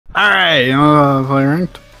Alright, play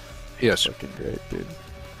ranked? Yes. Fucking great, dude.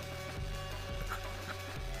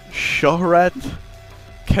 Shohrat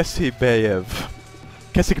Kesikbayev.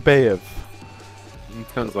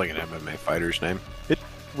 Sounds like an MMA fighter's name.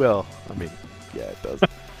 Well, I mean, yeah, it does.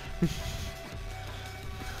 But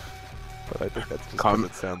I think that's just 'cause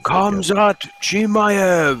it sounds like it. Kamzat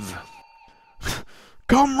Chimaev!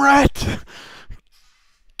 Comrade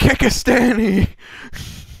Kekistani!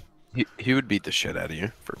 He would beat the shit out of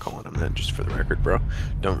you for calling him that, just for the record, bro.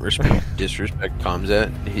 Don't disrespect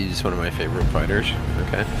Kamzat. He's one of my favorite fighters,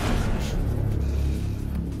 okay?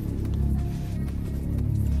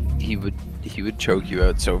 He would choke you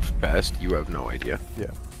out so fast, you have no idea.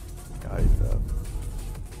 Yeah.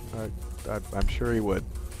 I'm sure he would.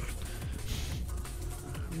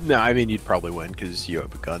 No, I mean, you'd probably win because you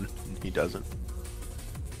have a gun, and he doesn't.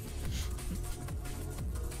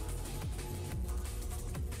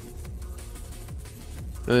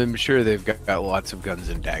 I'm sure they've got lots of guns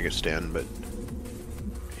in Dagestan, but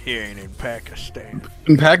He ain't in Pakistan.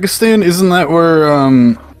 In Pakistan, isn't that where,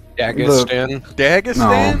 Dagestan?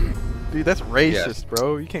 Dagestan? Dude, that's racist, Yes.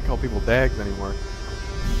 bro. You can't call people Dags anymore.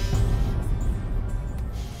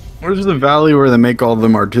 where's the valley where they make all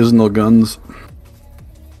them artisanal guns?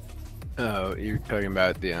 Oh, you're talking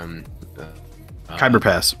about the Khyber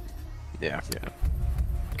Pass. Yeah.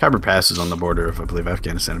 Khyber Pass is on the border of, I believe,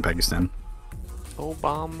 Afghanistan and Pakistan.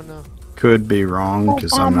 Obama. Could be wrong,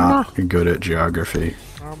 because I'm not good at geography.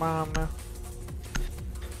 Obama.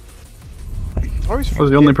 I was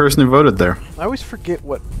the only person who voted there. I always forget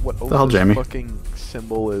what The hell, Jamie? fucking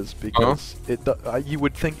symbol is because you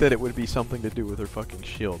would think that it would be something to do with her fucking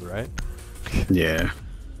shield, right? Yeah.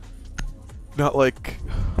 Not like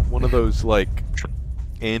one of those like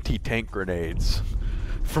anti-tank grenades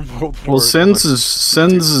from World War. Well, Sins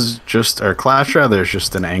is just, or Clash rather, is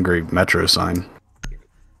just an angry metro sign.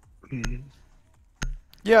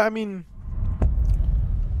 Yeah, I mean,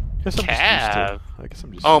 guess I'm just used to Cav. it. I guess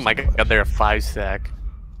I'm just Oh used my to god, Clash. they're a 5-stack.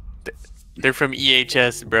 They're from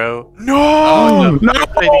EHS, bro. No! Oh, No!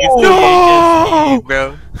 playing against the EHS team,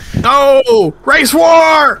 bro. No! Race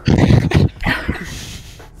war!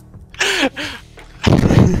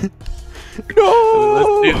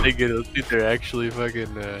 No! Let's see if they're actually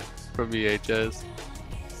fucking from EHS.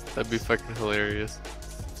 That'd be fucking hilarious.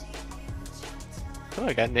 Oh,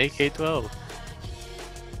 I got an AK-12.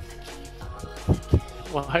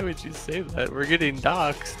 Why would you say that? We're getting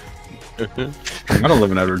doxxed. I don't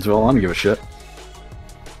live in Edwardsville. I don't give a shit.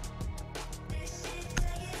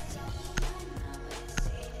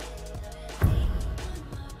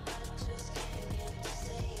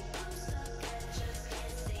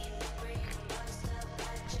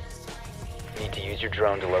 Need to use your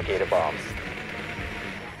drone to locate a bomb.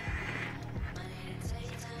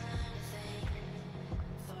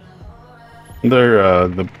 They're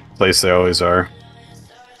the place they always are.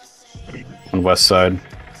 On west side.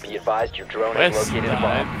 Be advised your drone has West located a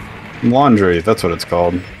side. bomb. Laundry, that's what it's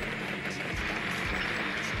called.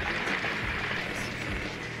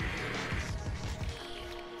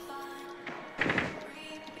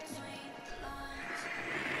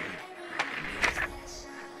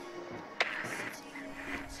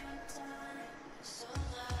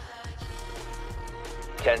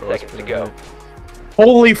 Ten seconds to go.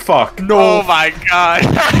 Holy fuck! No! Oh my god!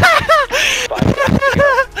 5 seconds to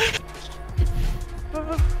go.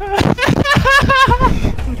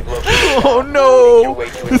 You've located a Oh bomb. Make your way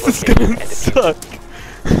no! to This its is location gonna and defuse it. suck.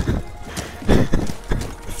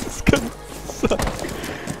 This is gonna suck.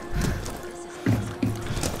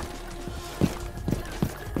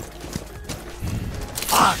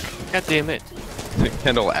 Fuck! God damn it.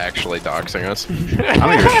 Kendall actually doxing us. I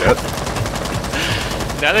don't give a shit.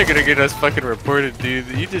 Now they're gonna get us fucking reported, dude.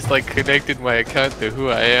 You just like connected my account to who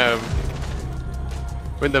I am.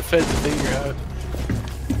 When the feds figure out.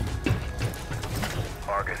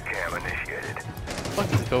 Argus cam initiated. What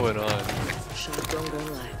the fuck is going on? Shotgun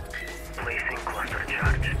going live. Placing cluster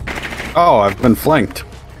charge. Oh, I've been flanked.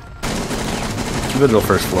 Vigil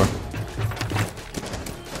first floor.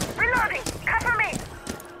 Reloading! Cover me!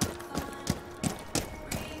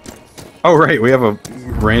 Oh right, we have a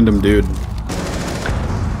random dude.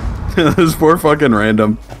 This poor fucking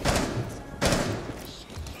random.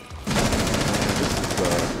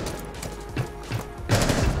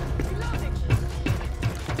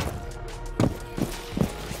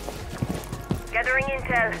 Gathering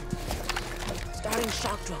intel. Starting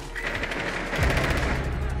shock drone.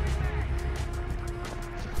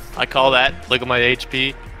 I call that, look at my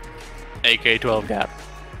HP, AK-12 gap.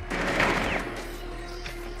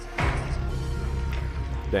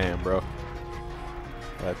 Damn, bro.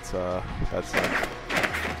 That's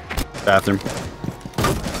Bathroom.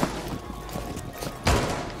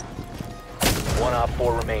 One op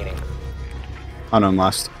 4 remaining. Unknown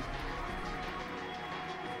last.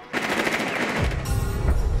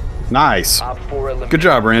 Nice. Op 4 eliminated. Good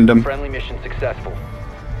job, random. Friendly mission successful.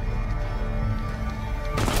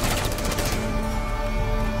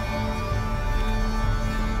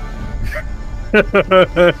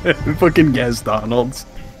 Fucking guess Donalds.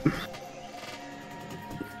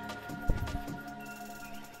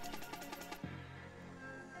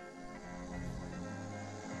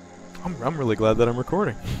 I'm really glad that I'm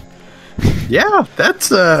recording. Yeah, that's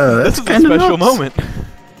This is a kind of special moment.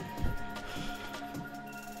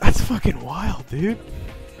 That's fucking wild, dude.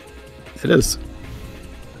 It is.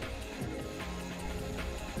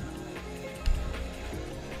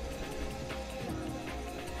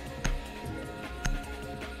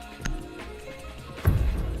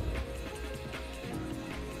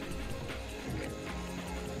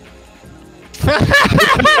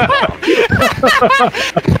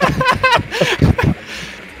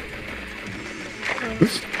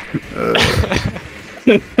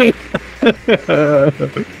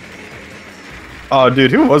 Oh,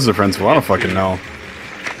 dude, who was the principal? I don't fucking know.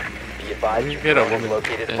 Be advised We your had a drone has woman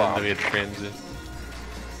located and bomb. then we had transit.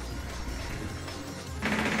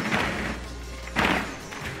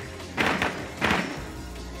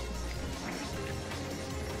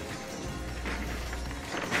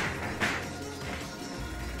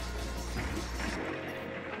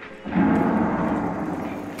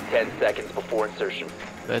 Ten seconds before insertion.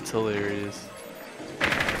 That's hilarious.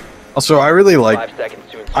 Also, I really like. 5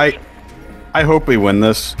 seconds to insertion. I hope we win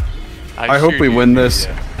this. I hope we sure win do, this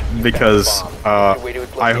yeah. because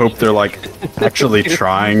I hope they're like actually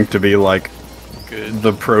trying to be like Good.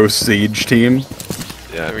 the pro siege team,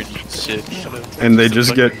 Yeah. We're eating shit. and they Some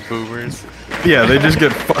just get fucking boomers. yeah they just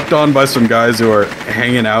get fucked on by some guys who are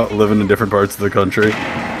hanging out, living in different parts of the country.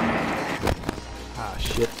 Ah,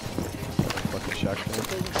 shit. Fucking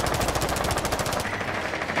shotgun.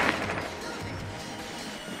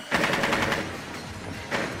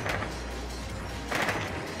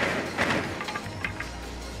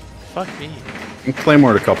 Fuck me. And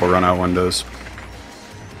Claymore a couple run out windows.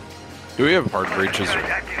 Do we have hard breaches?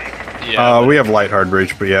 Yeah. We have light hard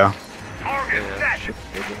breach, but yeah.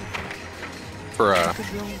 For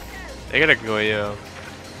They gotta go, yo.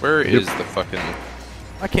 where is the fucking?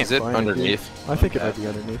 I can't Is it find underneath? It, dude. I think it might be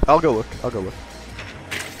underneath. I'll go look. I'll go look.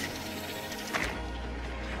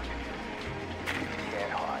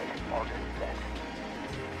 Stand high. Target set.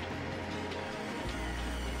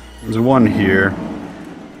 There's one here.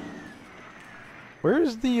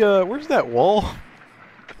 Where's the where's that wall?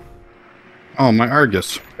 Oh, my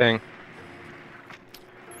Argus. Thing.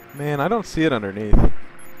 Man, I don't see it underneath.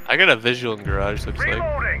 I got a visual in garage, looks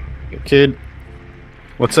like. Kid.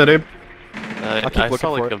 What's that, Abe? I'll keep I looking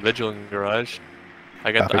saw for like it. a visual in garage.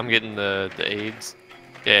 I got. Copy. I'm getting the aids.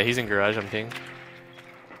 Yeah, he's in garage. I'm ping.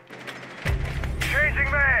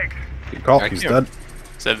 Changing mags. Good call. I He's can't- dead.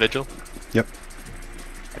 Is that vigil? Yep.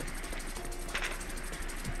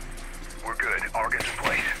 We're good. Argus in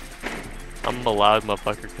place. I'm a loud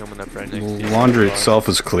motherfucker coming up right next to you. Laundry itself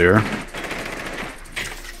is clear.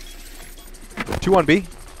 2 on B.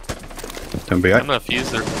 Don't be. I'm gonna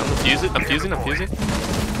fuse it. I'm fusing.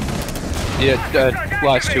 Yeah.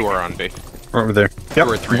 Last two are on B. Over there. Yep.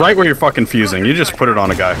 Or three. Right where you're fucking fusing. You just put it on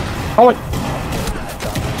a guy. Oh, wait.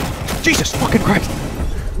 Jesus fucking Christ!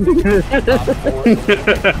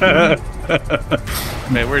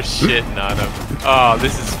 Man, we're shitting on him. Oh,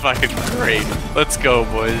 this is fucking great. Let's go,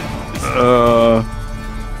 boys.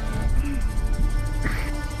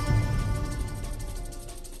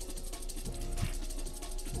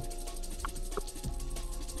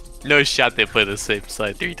 No shot they play the same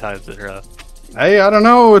side 3 times in a row. Hey, I don't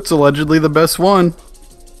know. It's allegedly the best one.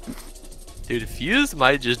 Dude, fuse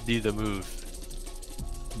might just be the move.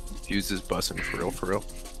 Fuse is bussing for real, for real.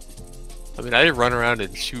 I mean, I run around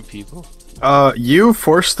and shoot people. You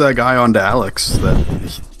forced that guy onto Alex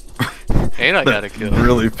that, And I got a that kill.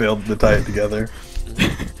 really failed to tie it together.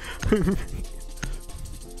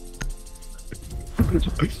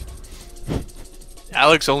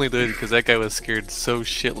 Alex only did it because that guy was scared so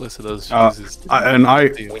shitless of those fuses.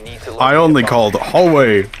 We need to I locate only a bomb. called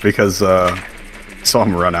hallway because saw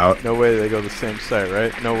him run out. No way they go the same site,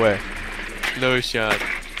 right? No way. No shot.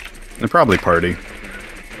 They probably party.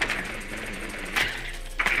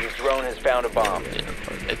 Your drone has found a bomb. Yeah,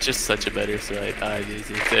 it's just such a better site.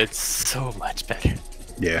 It's so much better.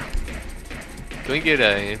 Yeah. Can we get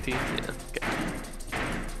an anti? Yeah.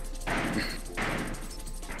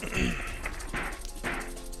 Okay.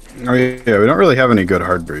 Oh yeah, we don't really have any good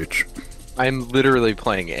hard breach. I'm literally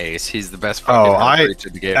playing Ace. He's the best Oh, fucking I operator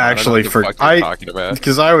in the game. actually I don't know what the fuck you're talking about.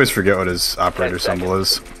 because I always forget what his operator symbol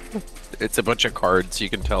is. It's a bunch of cards. You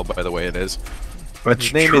can tell by the way it is. That's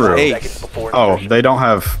His name true. is Seconds Ace. before Oh, insertion. they don't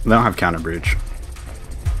have counter breach.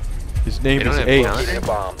 His name They don't is have Ace. counter? Locating a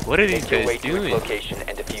bomb. What are these Make your guys way to its doing? location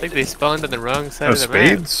and defuse It's like it. they spawned on the wrong side Oh, of the map.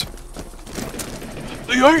 spades.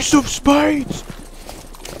 The Ace of Spades!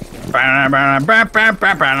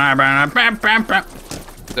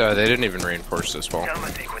 They didn't even reinforce this wall. Gamma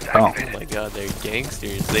sequence Oh. activated. Oh my god, they're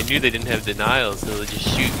gangsters. They knew they didn't have denial, so they'll just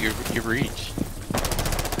shoot your reach.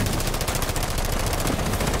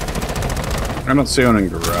 I don't see one in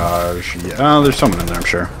garage. Yeah, oh, there's someone in there, I'm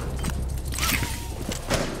sure.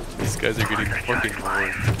 These guys are getting fucking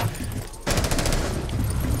bored.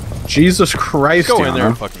 Jesus Christ, Let's go in there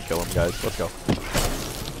and Yana. fucking kill him, guys. Let's go.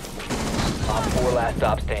 Op 4 last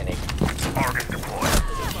stop standing. Argus deployed.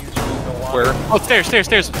 Where? Oh, stairs, stairs,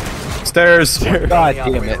 stairs! Stairs. God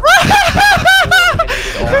damn it.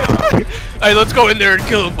 Hey, let's go in there and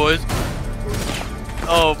kill him, boys.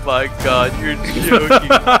 Oh my god, you're joking.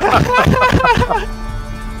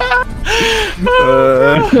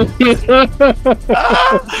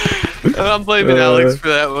 I'm blaming Alex for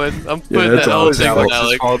that one. I'm putting that's that whole Alex. thing on Alex's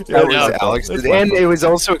Alex. fault. Yeah, That was yeah. Alex's, and it was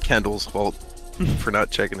also Kendall's fault for not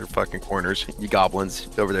checking their fucking corners. You goblins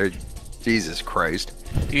over there. Jesus Christ.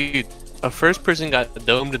 Dude, a first person got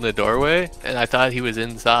domed in the doorway, and I thought he was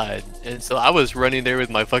inside. And so I was running there with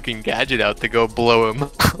my fucking gadget out to go blow him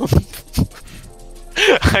up.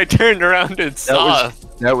 I turned around and saw.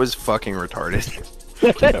 That was fucking retarded.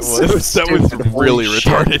 That was really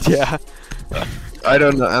retarded, yeah. I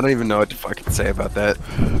don't know. I don't even know what to fucking say about that.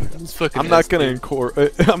 It's fucking I'm not gonna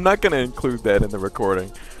nasty. I'm not gonna include that in the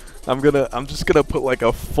recording. I'm just gonna put like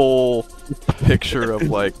a full picture of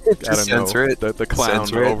like I don't Just censor know it. the clown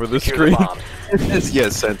Censor it. over the Secure the screen. bombs.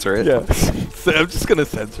 Yes, censor it. Yeah, so I'm just gonna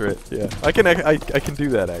censor it. Yeah, I can do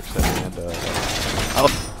that actually, and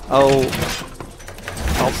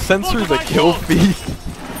I'll censor the kill feed,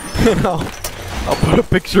 and I'll put a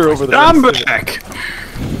picture over there. I'm back.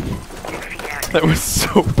 That was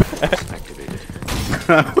so bad.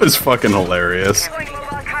 That was fucking hilarious. Going to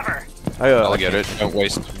move on cover. I'll get it. Don't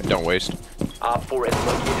waste. Don't waste. Op 4 has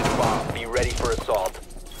located a bomb. Be ready for assault.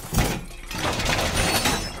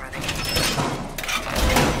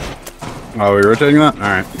 Oh, we rotating that?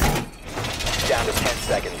 Alright. Down to 10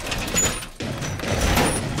 seconds.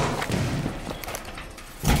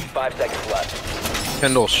 5 seconds left.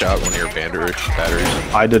 Kendall shot one of your batteries.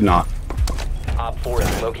 I did not. Op 4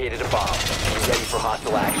 has located a bomb. Be ready for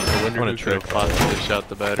hostile action. I wonder who could have possibly shot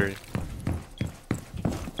the battery.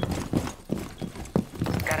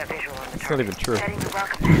 Got a visual on the It's not even true. Setting the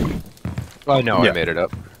welcome. Oh no, Yeah. I made it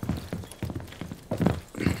up.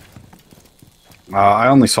 I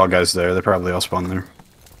only saw guys there. They probably all spawned there.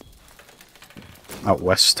 Out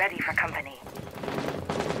west. Ready for company.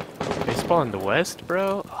 They spawned west,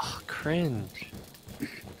 bro? Oh, cringe.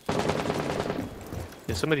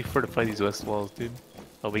 Yeah, somebody fortify these west walls, dude.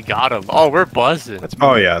 Oh, we got them. Oh, we're buzzing. That's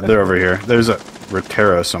Oh yeah, they're over here. There's a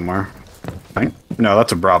Rotera somewhere. I think. No,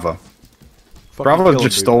 that's a Bravo. Fucking Bravo kill him,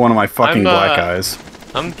 just dude. stole one of my fucking I'm, black eyes.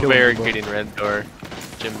 I'm Kill him, barricading red door,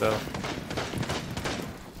 Jimbo.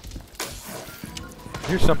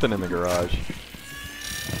 Here's something in the garage.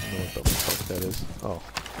 I don't know what the fuck that is. Oh.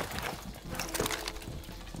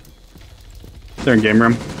 They're in game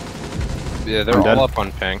room. Yeah, they're I'm all dead. up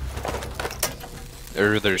on ping.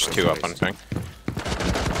 There's two up on ping.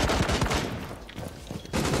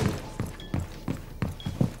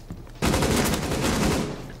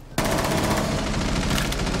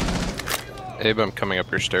 Abe, I'm coming up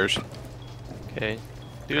your stairs. Okay.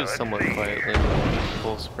 Do it somewhat quietly.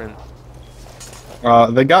 Full sprint.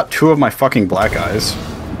 They got two of my fucking black eyes.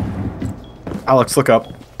 Alex, look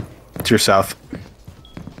up. To your south.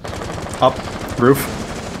 Up. Roof.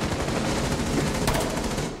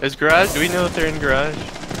 Is garage? Do we know if they're in garage?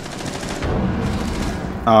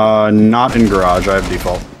 Not in garage. I have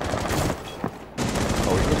default.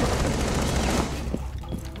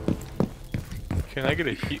 Can I get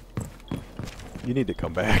a heat? You need to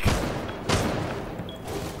come back.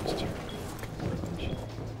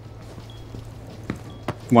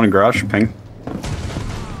 One in garage. Ping.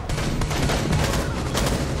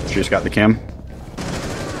 She just got the cam.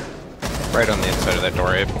 Right on the inside of that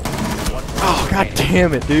door, Abe. Oh god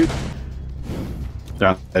damn it, dude. They're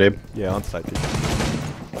on that, Abe. Yeah, on site, dude.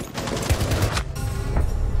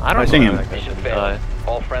 I don't Damn. know. Mission failed.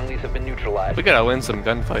 All friendlies have been neutralized. We gotta win some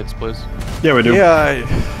gunfights, please. Yeah, we do. Yeah,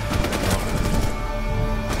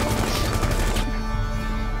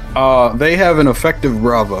 They have an effective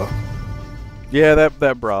Bravo. yeah,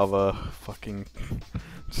 that Brava fucking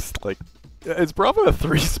just like is Bravo a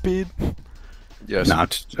 3-speed? Yes.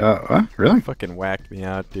 Not. What? Really? Fucking whacked me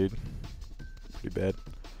out, dude. Pretty bad.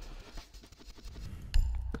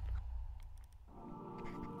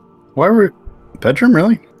 Why were bedroom?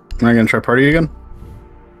 Really? Am I gonna try party again?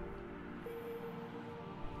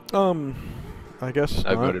 I guess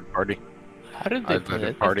I not. voted party. How did they I play voted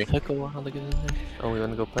it? party. It took a while to get in there. Oh, we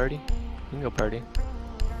want to go party? We can go party.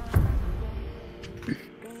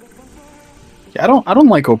 Yeah, I don't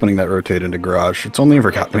like opening that rotate into garage. It's only ever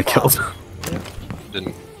got me killed.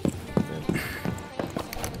 Didn't.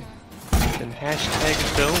 And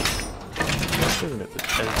hashtag don't. Isn't it?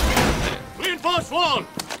 Reinforce wall!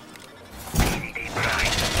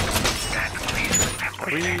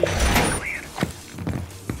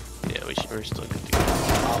 Yeah, we're still good to go.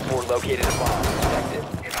 Op 4 located a bomb. Protect it.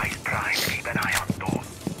 Device prime, keep an eye on door.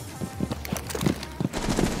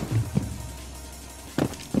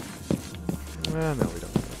 No, we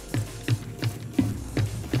don't.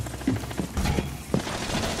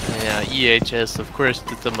 Yeah, EHS, of course,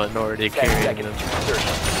 it's a minority 10 carrying seconds them. to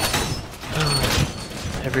insertion.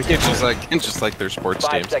 Everything. It's just like their sports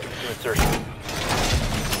 5 teams. seconds to insertion.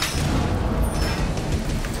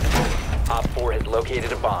 Op 4 has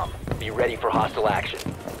located a bomb. Be ready for hostile action.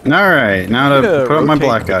 Alright, now to put up my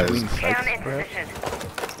black guys.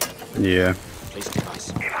 Yeah.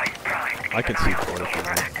 Device prime, keep I can an see eye on Florida door from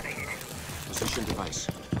there. activated. Position device.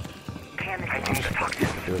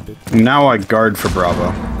 Do it, dude. Now I guard for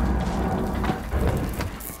Bravo.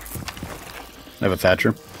 I have a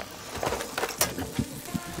Thatcher.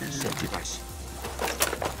 Set device.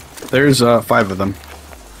 There's 5 of them.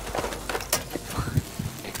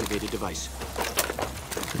 Activated device.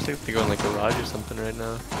 Looks like they go in like garage or something right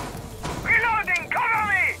now. Reloading, cover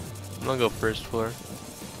me! I'm gonna go first floor.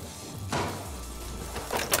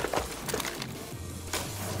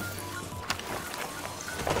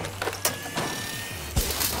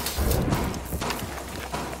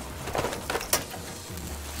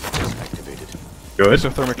 Activated. Good.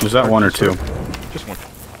 Isothermic Was that 1 or 2? Just one.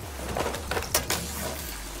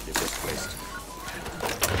 Device placed.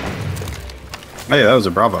 Oh yeah, that was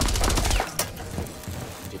a Bravo.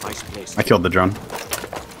 Device placed. I killed the drone.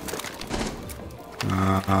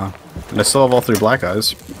 And I still have all 3 black eyes.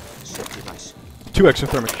 Set device. 2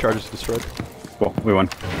 exothermic charges destroyed. Well, we won.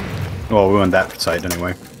 Well, we won that side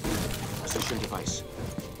anyway. Position device.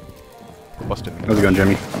 Busted. How's it going,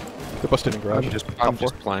 Jimmy? They're busted in garage. I'm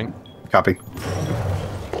just playing. Copy.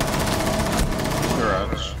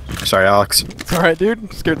 Garage. Sorry, Alex. It's alright,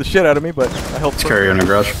 dude. Scared the shit out of me, but I helped. Let's carry her in the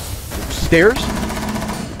garage. Stairs?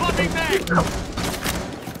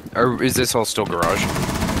 Or is this all still garage?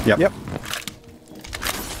 Yep. Yep.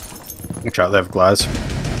 Watch out, they have glass.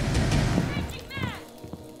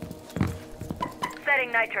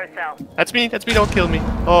 Setting nitro cell. That's me, don't kill me.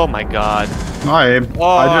 Oh my god. Hi. Oh,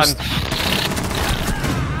 I just...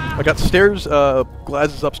 I got stairs,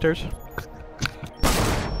 Glaz is upstairs.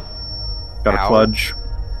 Got a Ow. kludge.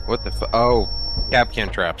 What the oh,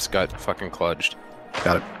 Capcan traps got fucking kludged.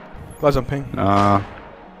 Got it. Glaz on ping.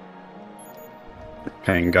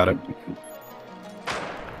 Ping, got it.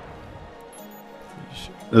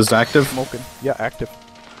 Is it active? Smoking. Yeah, active.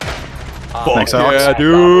 Op Thanks, 4 Alex. last Yeah,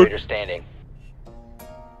 dude. operator standing.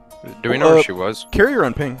 Do we know where she was? Carrier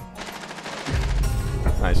on ping.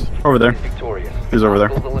 Nice. Over there. Victorious. He's over there.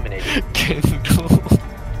 Hostiles eliminated. Kendall.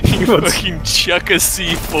 You fucking chuck a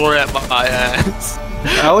C4 at my ass.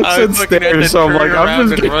 Alex I said fucking had to stairs, so I'm turn like, I'm around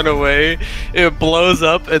just... and run away. It blows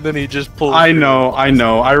up, and then he just pulls. I through. know.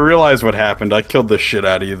 I realized what happened. I killed the shit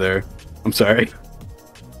out of you there. I'm sorry.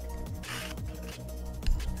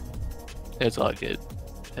 It's all good.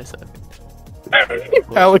 It's all good.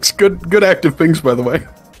 Alex, good active pings, by the way.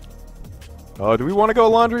 Oh, do we want to go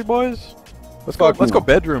laundry, boys? Let's go. Fuck Let's no. go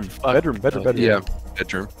bedroom. Bedroom. Bedroom. Yeah,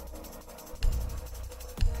 bedroom.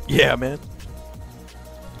 Yeah, man.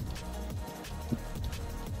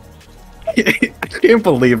 I can't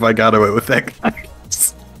believe I got away with that,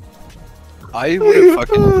 guys. I would have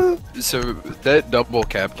fucking. So that double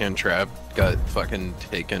Capcan trap got fucking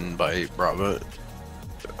taken by Bravo.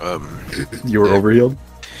 You were Yeah. overhealed?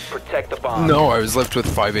 Protect the bomb. No, I was left with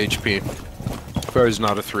 5 HP. If I was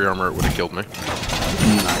not a 3 armor, it would have killed me.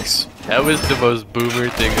 Nice. That was the most boomer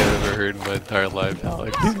thing I've ever heard in my entire life,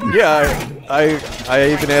 Alex. Yeah, I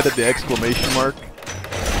even added the exclamation mark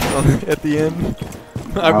at the end.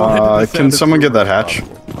 I wanted it to Can sound someone as get that cool as hatch?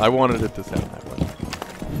 possible. I wanted it to sound that way.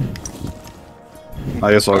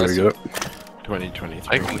 I guess I'll go get it. 2023.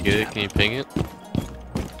 I can get it. Can you ping it?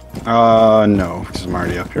 No, because I'm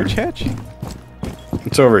already up here. Which hatch?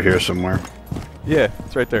 It's over here somewhere. Yeah,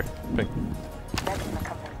 it's right there. Ping.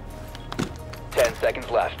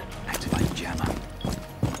 left. Activate jammer.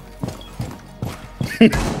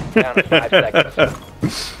 Down to 5 seconds.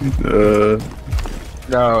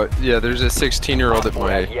 No, yeah, there's a 16-year-old at 4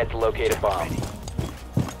 has my. yet to locate a bomb.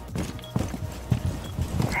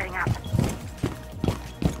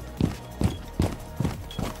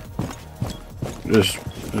 There's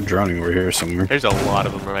a drowning over here somewhere. There's a lot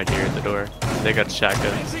of them right here at the door. They got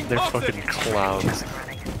shotguns. They're fucking clowns.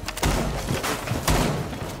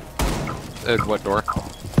 At what door?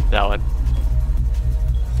 That one.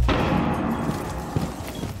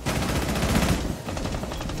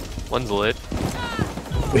 One's lit.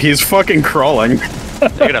 He's fucking crawling.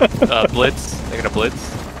 They got a blitz. They got a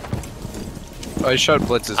blitz. I shot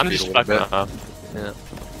Blitz's I'm feet just a little fucking bit. off. Yeah.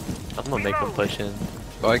 I'm gonna make them push in.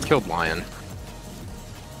 Oh, I killed Lion.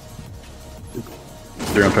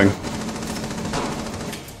 Jumping. I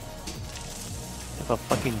have a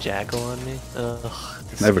fucking jackal on me. Ugh.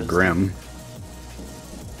 I have a Grim.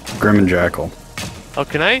 Grim and Jackal. Oh,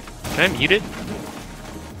 can I mute it?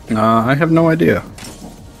 I have no idea.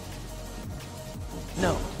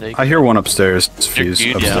 No. I hear one upstairs. It's They're Fuse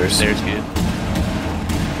good, yeah, upstairs. upstairs good.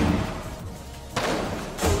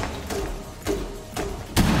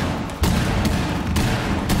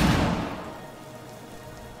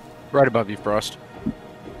 Right above you, Frost.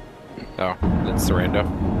 Oh, that's Sarando.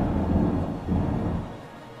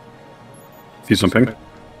 Fuse on ping.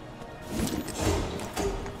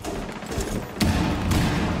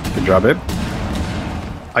 Good job, babe.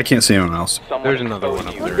 I can't see anyone else. Someone There's another one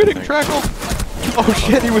up exposed there. you. I'm getting trackled. Oh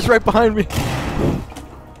shit, he was right behind me.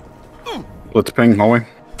 Blitz ping, hallway.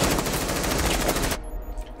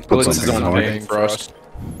 Blitz Blitz is on hallway. ping, Frost.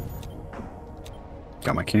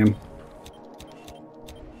 Got my cam.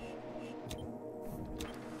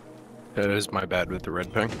 That is my bad with the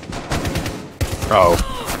red ping. Oh.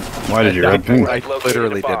 Why did you red ping? I Located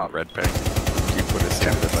literally a bomb. didn't red ping. You put a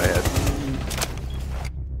sound in my head.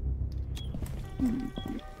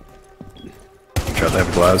 Try to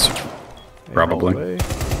have glass. Probably. Hallway.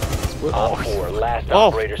 Op 4, last Oh,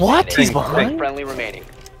 operator what? standing. He's behind? Six friendly remaining.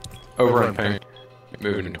 Over on ping.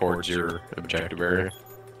 Moving towards your objective area.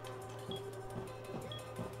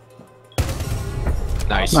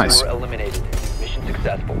 Nice. Nice. 4 eliminated. Mission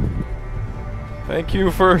successful. Thank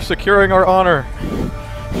you for securing our honor.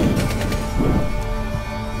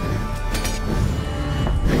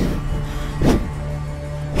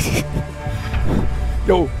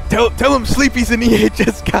 Yo, tell him Sleepy's an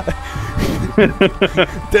EHS guy.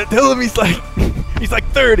 Tell him he's like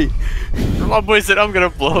 30. My boy said I'm gonna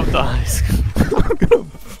blow up the eyes.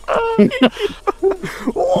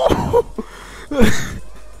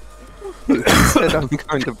 Said I'm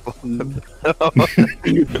going to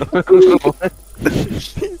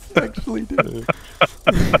He's actually did.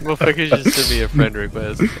 Motherfucker just sent me a friend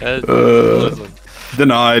request. Listen,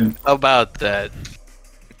 Denied. how about that?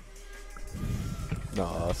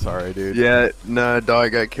 Nah, sorry, dude. Yeah, no,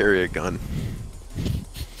 dog, I carry a gun.